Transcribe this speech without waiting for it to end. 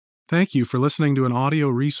Thank you for listening to an audio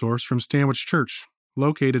resource from Stanwich Church,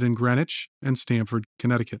 located in Greenwich and Stamford,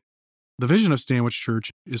 Connecticut. The vision of Stanwich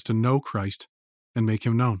Church is to know Christ and make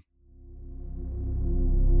him known.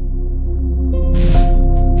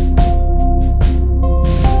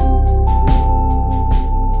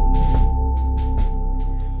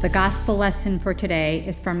 The gospel lesson for today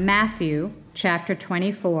is from Matthew chapter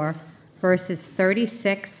 24, verses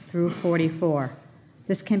 36 through 44.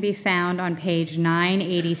 This can be found on page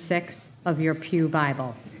 986 of your Pew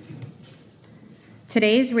Bible.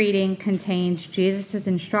 Today's reading contains Jesus'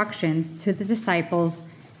 instructions to the disciples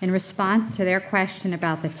in response to their question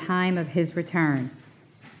about the time of his return.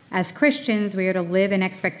 As Christians, we are to live in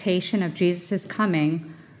expectation of Jesus'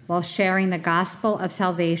 coming while sharing the gospel of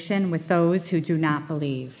salvation with those who do not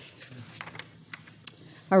believe.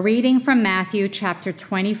 A reading from Matthew chapter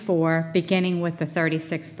 24, beginning with the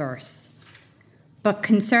 36th verse. But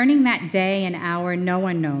concerning that day and hour no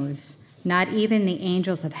one knows, not even the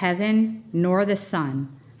angels of heaven, nor the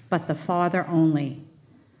Son, but the Father only.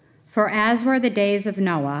 For as were the days of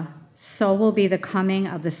Noah, so will be the coming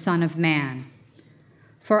of the Son of Man.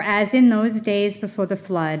 For as in those days before the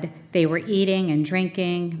flood, they were eating and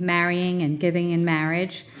drinking, marrying and giving in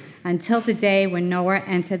marriage, until the day when Noah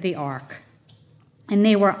entered the ark. And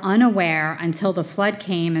they were unaware until the flood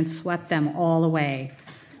came and swept them all away.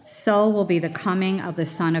 So will be the coming of the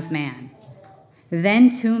Son of Man. Then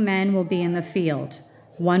 2 men will be in the field.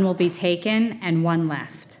 One will be taken and one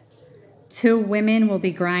left. 2 women will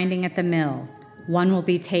be grinding at the mill. One will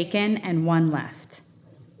be taken and one left.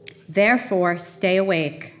 Therefore, stay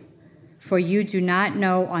awake, for you do not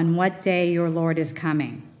know on what day your Lord is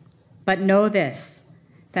coming. But know this,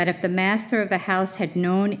 that if the master of the house had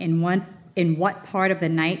known in what part of the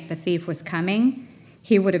night the thief was coming,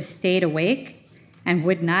 he would have stayed awake and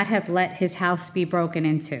would not have let his house be broken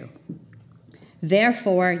into.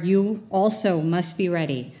 Therefore, you also must be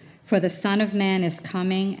ready, for the Son of Man is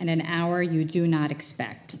coming at an hour you do not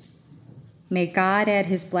expect. May God add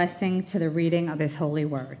his blessing to the reading of his holy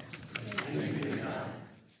word.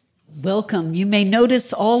 Welcome. You may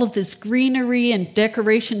notice all of this greenery and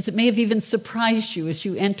decorations. It may have even surprised you as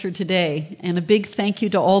you enter today. And a big thank you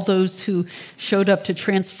to all those who showed up to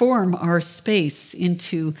transform our space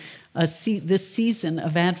into this season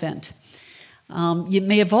of Advent. It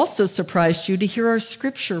may have also surprised you to hear our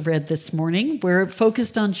scripture read this morning, where it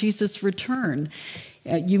focused on Jesus' return.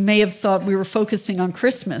 You may have thought we were focusing on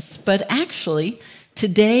Christmas, but actually,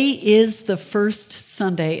 today is the first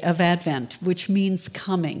Sunday of Advent, which means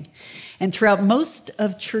coming. And throughout most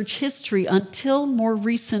of church history, until more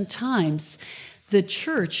recent times, the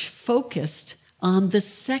church focused on the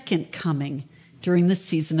second coming during the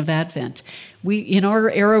season of Advent. In our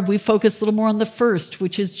era, we focus a little more on the first,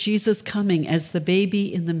 which is Jesus coming as the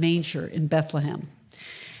baby in the manger in Bethlehem.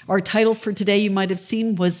 Our title for today, you might have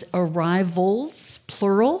seen, was Arrivals,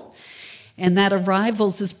 plural. And that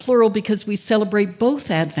arrivals is plural because we celebrate both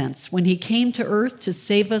Advents, when he came to earth to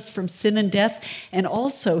save us from sin and death, and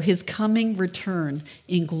also his coming return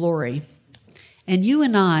in glory. And you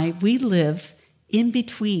and I, we live in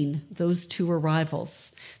between those 2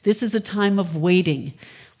 arrivals. This is a time of waiting.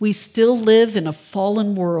 We still live in a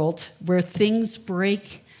fallen world where things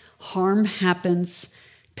break, harm happens,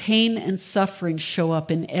 pain and suffering show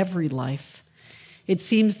up in every life. It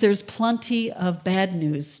seems there's plenty of bad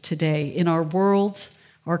news today in our world,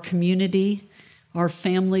 our community, our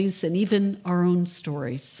families, and even our own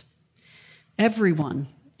stories. Everyone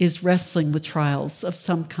is wrestling with trials of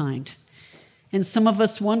some kind. And some of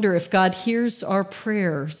us wonder if God hears our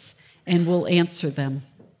prayers and will answer them.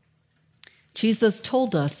 Jesus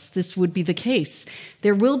told us this would be the case.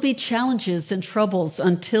 There will be challenges and troubles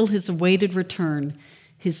until his awaited return,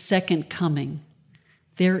 his second coming.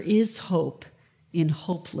 There is hope in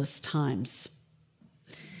hopeless times.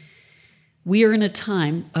 We are in a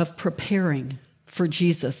time of preparing for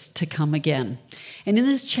Jesus to come again. And in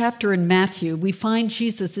this chapter in Matthew, we find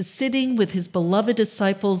Jesus is sitting with his beloved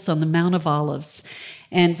disciples on the Mount of Olives.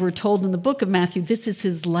 And we're told in the book of Matthew, this is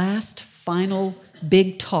his last final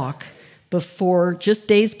big talk before, just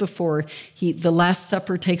days before the Last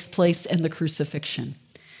Supper takes place and the crucifixion.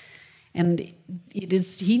 And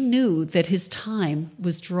he knew that his time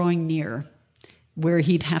was drawing near, where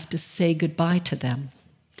he'd have to say goodbye to them.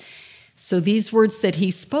 So these words that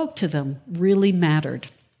he spoke to them really mattered.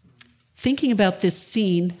 Thinking about this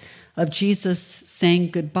scene of Jesus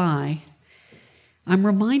saying goodbye, I'm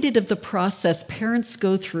reminded of the process parents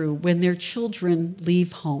go through when their children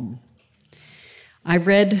leave home. I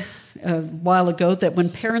read a while ago that when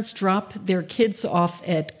parents drop their kids off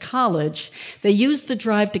at college, they use the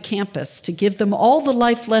drive to campus to give them all the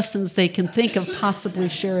life lessons they can think of possibly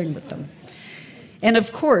sharing with them. And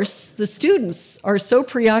of course, the students are so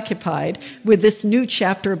preoccupied with this new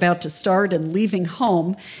chapter about to start and leaving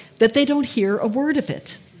home that they don't hear a word of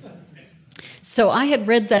it. So I had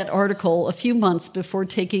read that article a few months before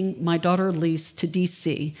taking my daughter Lise to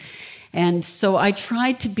DC. And so I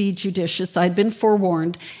tried to be judicious. I'd been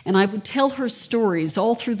forewarned, and I would tell her stories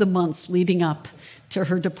all through the months leading up to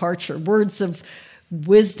her departure, words of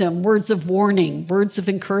wisdom, words of warning, words of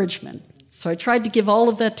encouragement. So I tried to give all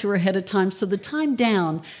of that to her ahead of time so the time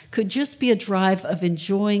down could just be a drive of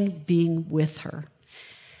enjoying being with her.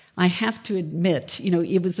 I have to admit,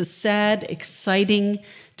 it was a sad, exciting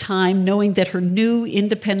time knowing that her new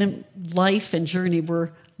independent life and journey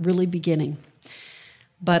were really beginning.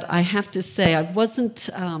 But I have to say, I wasn't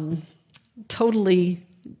totally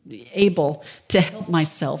able to help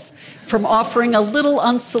myself from offering a little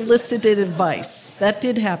unsolicited advice. That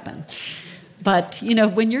did happen. But,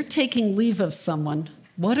 when you're taking leave of someone,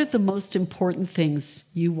 what are the most important things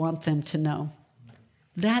you want them to know?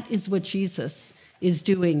 That is what Jesus is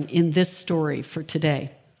doing in this story for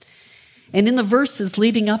today. And in the verses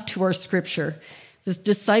leading up to our scripture, the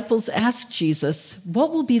disciples ask Jesus,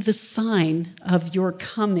 "What will be the sign of your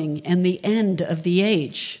coming and the end of the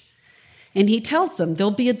age?" And he tells them,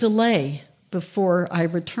 "There'll be a delay before I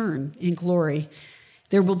return in glory.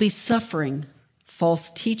 There will be suffering,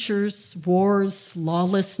 false teachers, wars,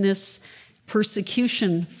 lawlessness,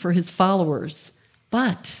 persecution for his followers.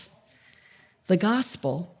 But the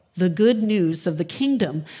gospel, the good news of the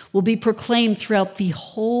kingdom, will be proclaimed throughout the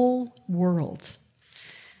whole world."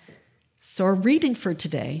 So our reading for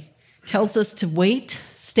today tells us to wait,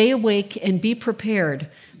 stay awake, and be prepared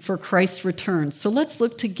for Christ's return. So let's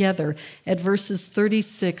look together at verses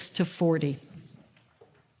 36 to 40.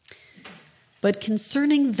 "But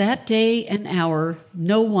concerning that day and hour,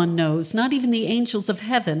 no one knows, not even the angels of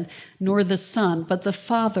heaven, nor the Son, but the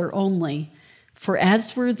Father only. For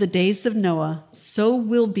as were the days of Noah, so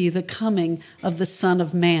will be the coming of the Son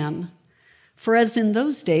of Man. For as in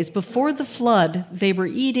those days before the flood, they were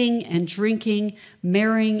eating and drinking,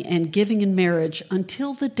 marrying and giving in marriage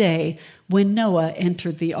until the day when Noah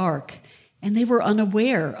entered the ark. And they were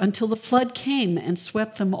unaware until the flood came and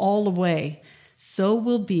swept them all away. So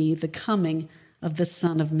will be the coming of the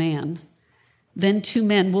Son of Man. Then 2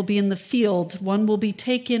 men will be in the field, one will be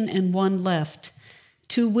taken and one left.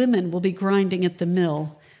 2 women will be grinding at the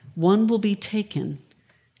mill, one will be taken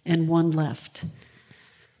and one left."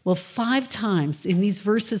 Well, 5 times in these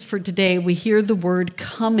verses for today, we hear the word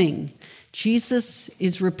coming. Jesus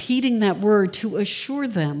is repeating that word to assure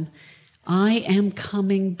them, "I am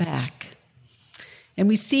coming back." And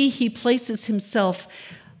we see he places himself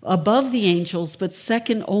above the angels, but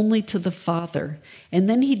second only to the Father. And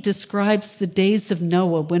then he describes the days of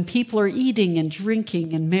Noah when people are eating and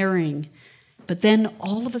drinking and marrying. But then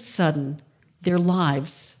all of a sudden, their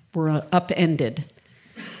lives were upended.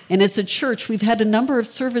 And as a church, we've had a number of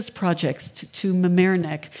service projects to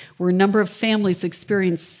Mamaroneck, where a number of families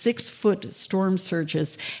experienced 6-foot storm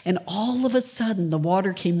surges. And all of a sudden, the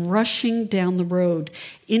water came rushing down the road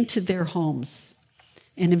into their homes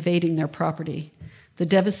and invading their property. The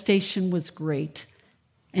devastation was great.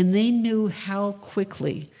 And they knew how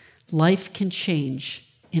quickly life can change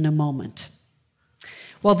in a moment.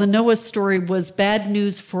 While the Noah story was bad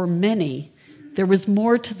news for many, there was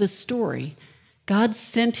more to the story. God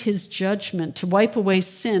sent his judgment to wipe away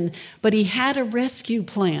sin, but he had a rescue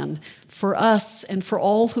plan for us and for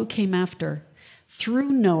all who came after.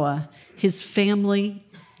 Through Noah, his family,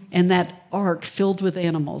 and that ark filled with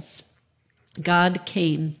animals, God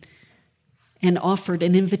came and offered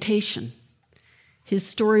an invitation. His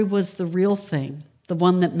story was the real thing, the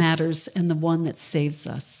one that matters and the one that saves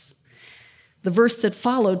us. The verse that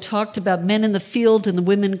followed talked about men in the field and the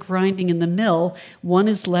women grinding in the mill. One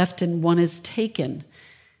is left and one is taken.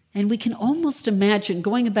 And we can almost imagine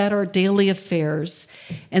going about our daily affairs,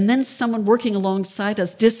 and then someone working alongside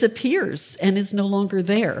us disappears and is no longer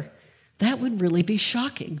there. That would really be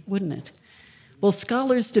shocking, wouldn't it? Well,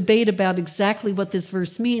 scholars debate about exactly what this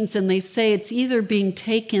verse means, and they say it's either being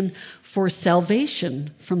taken for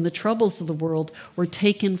salvation from the troubles of the world or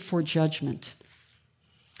taken for judgment.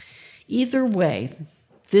 Either way,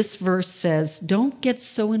 this verse says, don't get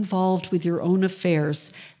so involved with your own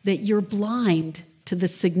affairs that you're blind to the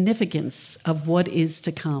significance of what is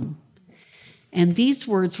to come. And these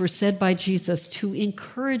words were said by Jesus to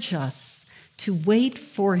encourage us to wait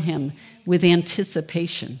for him with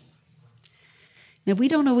anticipation. Now, we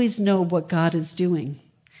don't always know what God is doing,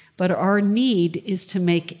 but our need is to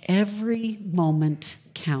make every moment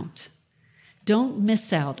count. Don't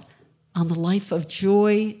miss out on the life of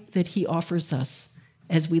joy that he offers us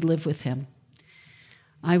as we live with him.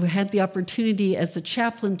 I had the opportunity as a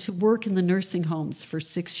chaplain to work in the nursing homes for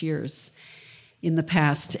 6 years in the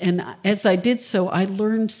past. And as I did so, I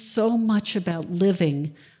learned so much about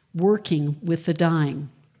living, working with the dying.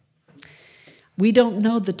 We don't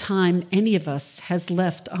know the time any of us has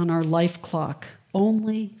left on our life clock.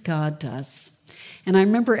 Only God does. And I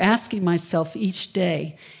remember asking myself each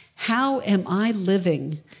day, how am I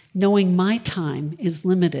living knowing my time is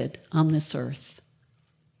limited on this earth?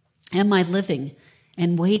 Am I living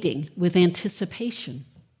and waiting with anticipation?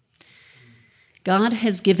 God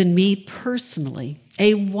has given me personally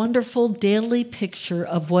a wonderful daily picture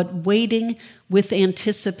of what waiting with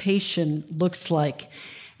anticipation looks like.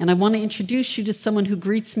 And I want to introduce you to someone who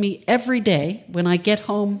greets me every day when I get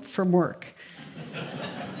home from work.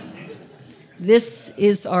 This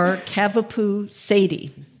is our Cavapoo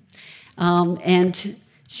Sadie. And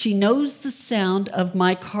she knows the sound of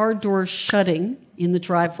my car door shutting in the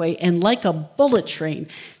driveway, and like a bullet train,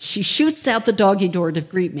 she shoots out the doggy door to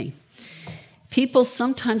greet me. People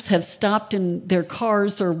sometimes have stopped in their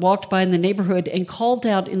cars or walked by in the neighborhood and called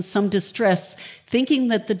out in some distress, thinking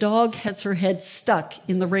that the dog has her head stuck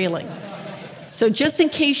in the railing. So just in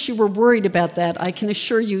case you were worried about that, I can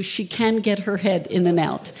assure you she can get her head in and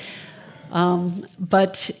out.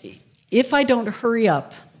 But if I don't hurry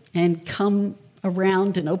up and come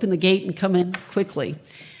around and open the gate and come in quickly,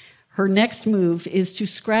 her next move is to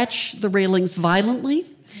scratch the railings violently,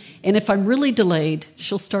 and if I'm really delayed,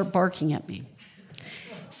 she'll start barking at me.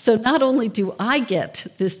 So not only do I get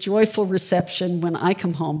this joyful reception when I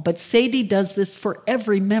come home, but Sadie does this for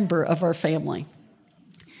every member of our family.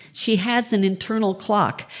 She has an internal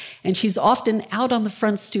clock, and she's often out on the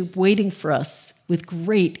front stoop waiting for us with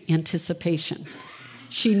great anticipation.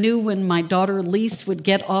 She knew when my daughter Lise would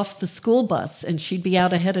get off the school bus, and she'd be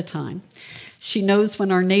out ahead of time. She knows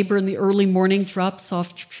when our neighbor in the early morning drops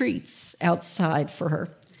off treats outside for her.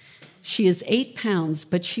 She is 8 pounds,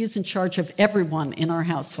 but she is in charge of everyone in our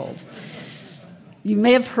household. You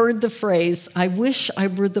may have heard the phrase, "I wish I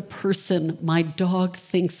were the person my dog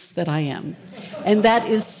thinks that I am." And that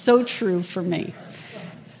is so true for me.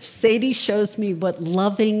 Sadie shows me what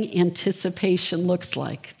loving anticipation looks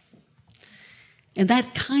like. And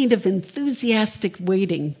that kind of enthusiastic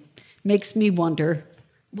waiting makes me wonder,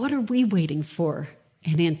 what are we waiting for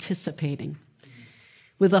and anticipating?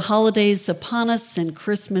 With the holidays upon us and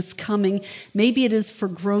Christmas coming, maybe it is for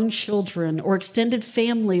grown children or extended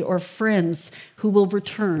family or friends who will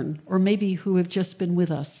return, or maybe who have just been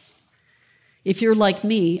with us. If you're like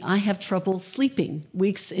me, I have trouble sleeping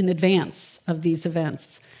weeks in advance of these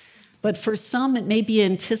events. But for some, it may be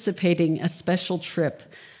anticipating a special trip.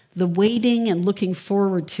 The waiting and looking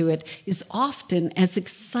forward to it is often as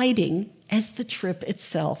exciting as the trip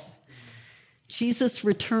itself. Jesus'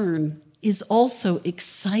 return is also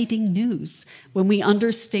exciting news when we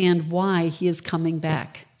understand why he is coming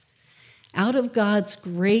back. Out of God's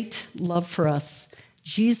great love for us,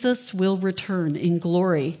 Jesus will return in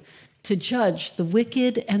glory to judge the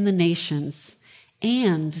wicked and the nations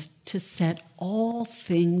and to set all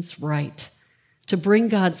things right, to bring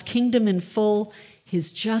God's kingdom in full,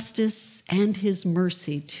 his justice and his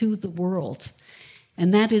mercy to the world.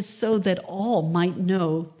 And that is so that all might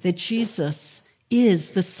know that Jesus is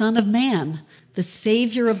the Son of Man, the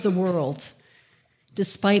Savior of the world.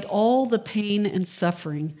 Despite all the pain and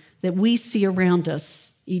suffering that we see around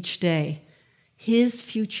us each day, his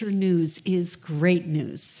future news is great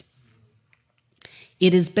news.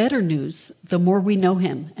 It is better news the more we know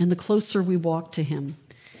him and the closer we walk to him.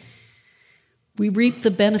 We reap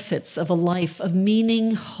the benefits of a life of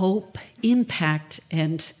meaning, hope, impact,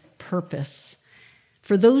 and purpose.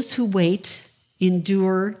 For those who wait,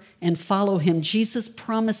 endure, and follow him, Jesus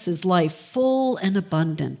promises life full and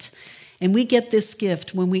abundant. And we get this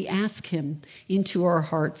gift when we ask him into our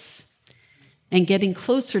hearts. And getting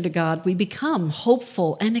closer to God, we become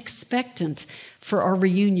hopeful and expectant for our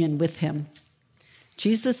reunion with him.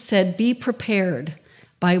 Jesus said, "Be prepared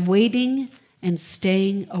by waiting and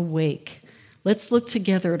staying awake." Let's look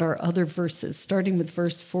together at our other verses, starting with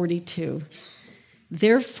verse 42.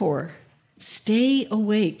 "Therefore, stay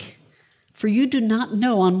awake, for you do not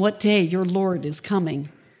know on what day your Lord is coming.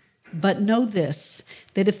 But know this,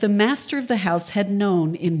 that if the master of the house had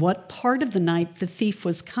known in what part of the night the thief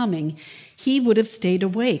was coming, he would have stayed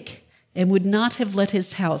awake and would not have let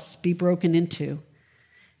his house be broken into.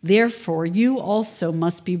 Therefore, you also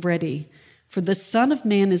must be ready, for the Son of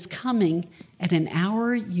Man is coming at an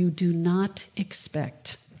hour you do not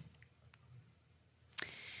expect."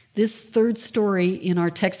 This third story in our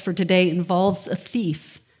text for today involves a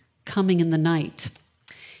thief coming in the night.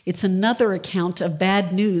 It's another account of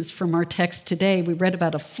bad news from our text today. We read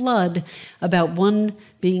about a flood, about one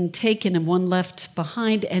being taken and one left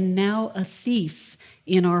behind, and now a thief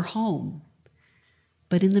in our home.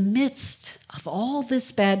 But in the midst of all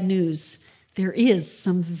this bad news, there is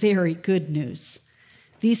some very good news.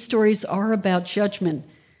 These stories are about judgment,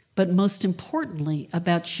 but most importantly,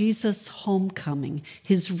 about Jesus' homecoming,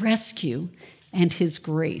 his rescue, and his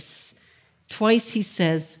grace. Twice he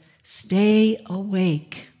says, "Stay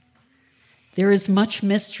awake." There is much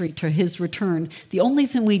mystery to his return. The only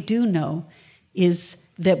thing we do know is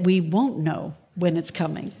that we won't know when it's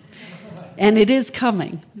coming. And it is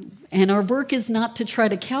coming. And our work is not to try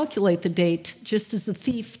to calculate the date, just as the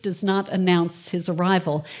thief does not announce his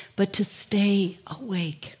arrival, but to stay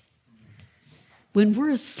awake. When we're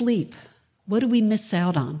asleep, what do we miss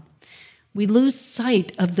out on? We lose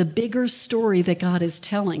sight of the bigger story that God is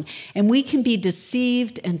telling, and we can be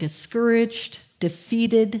deceived and discouraged,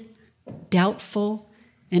 defeated, doubtful,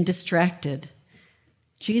 and distracted.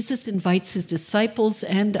 Jesus invites his disciples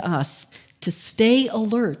and us to stay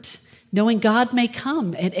alert, knowing God may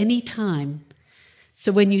come at any time.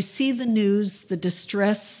 So when you see the news, the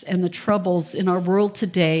distress, and the troubles in our world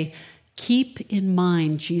today, keep in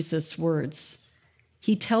mind Jesus' words.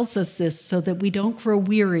 He tells us this so that we don't grow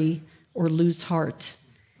weary or lose heart.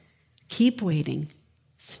 Keep waiting.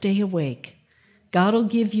 Stay awake. God will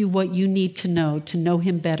give you what you need to know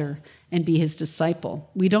him better and be his disciple.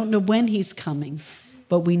 We don't know when he's coming,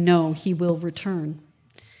 but we know he will return.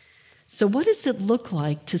 So what does it look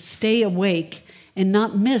like to stay awake and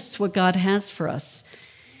not miss what God has for us?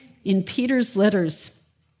 In Peter's letters,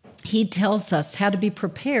 he tells us how to be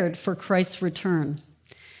prepared for Christ's return.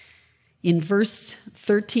 In verse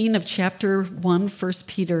 13 of chapter 1, 1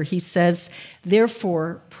 Peter, he says,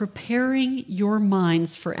 "Therefore, preparing your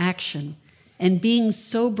minds for action and being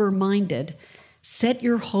sober-minded, set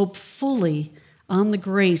your hope fully on the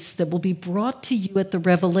grace that will be brought to you at the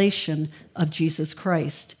revelation of Jesus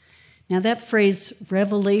Christ." Now that phrase,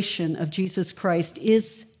 revelation of Jesus Christ,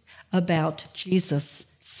 is about Jesus'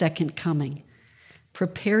 second coming.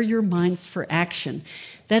 Prepare your minds for action.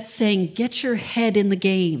 That's saying, get your head in the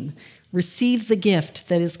game. Receive the gift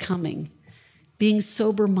that is coming. Being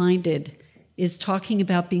sober-minded is talking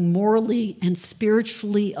about being morally and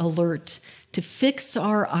spiritually alert, to fix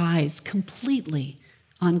our eyes completely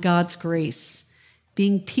on God's grace.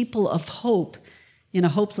 Being people of hope in a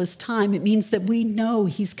hopeless time, it means that we know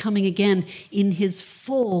he's coming again in his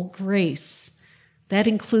full grace. That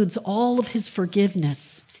includes all of his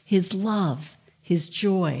forgiveness, his love, his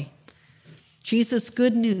joy. Jesus'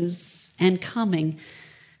 good news and coming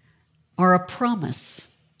are a promise,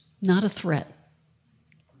 not a threat.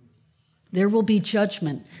 There will be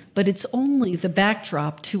judgment, but it's only the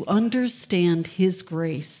backdrop to understand his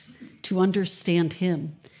grace, to understand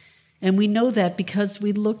him. And we know that because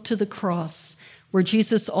we look to the cross, where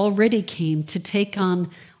Jesus already came to take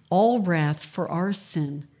on all wrath for our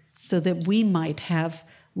sin, so that we might have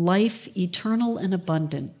life eternal and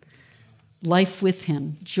abundant, life with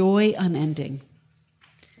him, joy unending.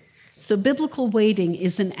 So biblical waiting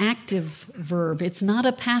is an active verb. It's not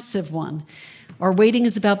a passive one. Our waiting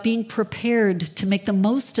is about being prepared to make the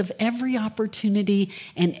most of every opportunity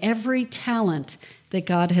and every talent that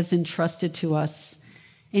God has entrusted to us.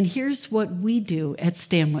 And here's what we do at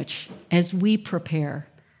Stanwich as we prepare.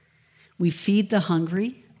 We feed the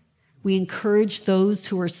hungry. We encourage those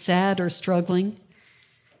who are sad or struggling.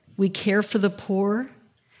 We care for the poor.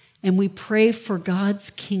 And we pray for God's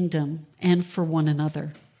kingdom and for one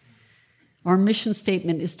another. Our mission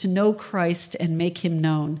statement is to know Christ and make him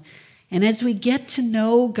known. And as we get to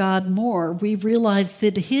know God more, we realize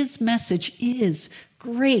that his message is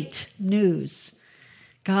great news.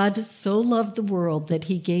 God so loved the world that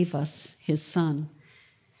he gave us his son.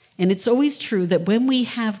 And it's always true that when we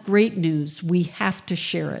have great news, we have to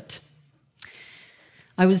share it.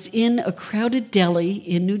 I was in a crowded deli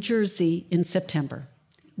in New Jersey in September,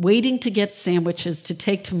 waiting to get sandwiches to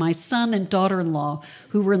take to my son and daughter-in-law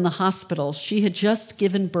who were in the hospital. She had just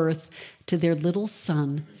given birth to their little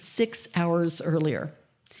son 6 hours earlier.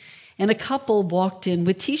 And a couple walked in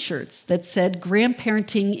with T-shirts that said,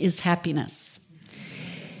 "Grandparenting is happiness."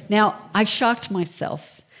 Now, I shocked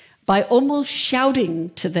myself by almost shouting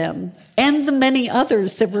to them and the many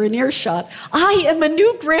others that were in earshot, "I am a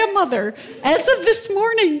new grandmother as of this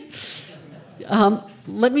morning."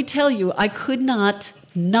 Let me tell you, I could not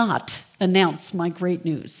announce my great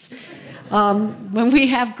news. When we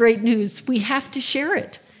have great news, we have to share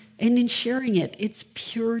it. And in sharing it, it's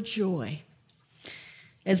pure joy.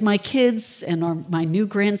 As my kids and my new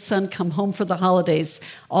grandson come home for the holidays,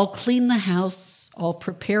 I'll clean the house, I'll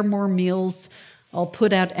prepare more meals, I'll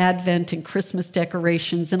put out Advent and Christmas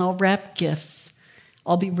decorations, and I'll wrap gifts.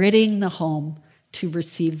 I'll be readying the home to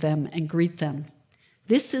receive them and greet them.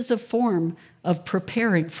 This is a form of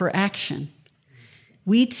preparing for action.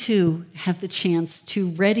 We too have the chance to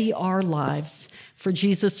ready our lives for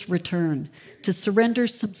Jesus' return, to surrender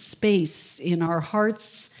some space in our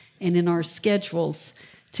hearts and in our schedules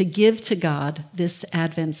to give to God this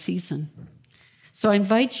Advent season. So I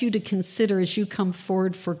invite you to consider as you come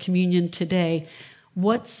forward for communion today,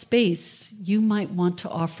 what space you might want to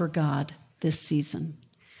offer God this season.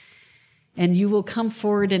 And you will come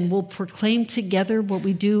forward and we'll proclaim together what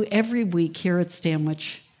we do every week here at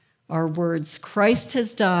Stanwich. Our words, Christ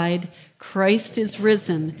has died, Christ is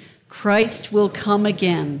risen, Christ will come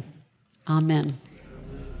again. Amen.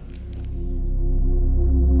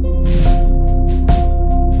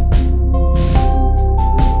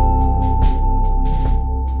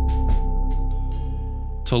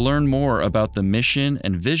 To learn more about the mission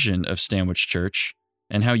and vision of Stanwich Church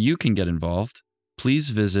and how you can get involved,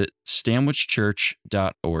 please visit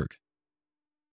stanwichchurch.org.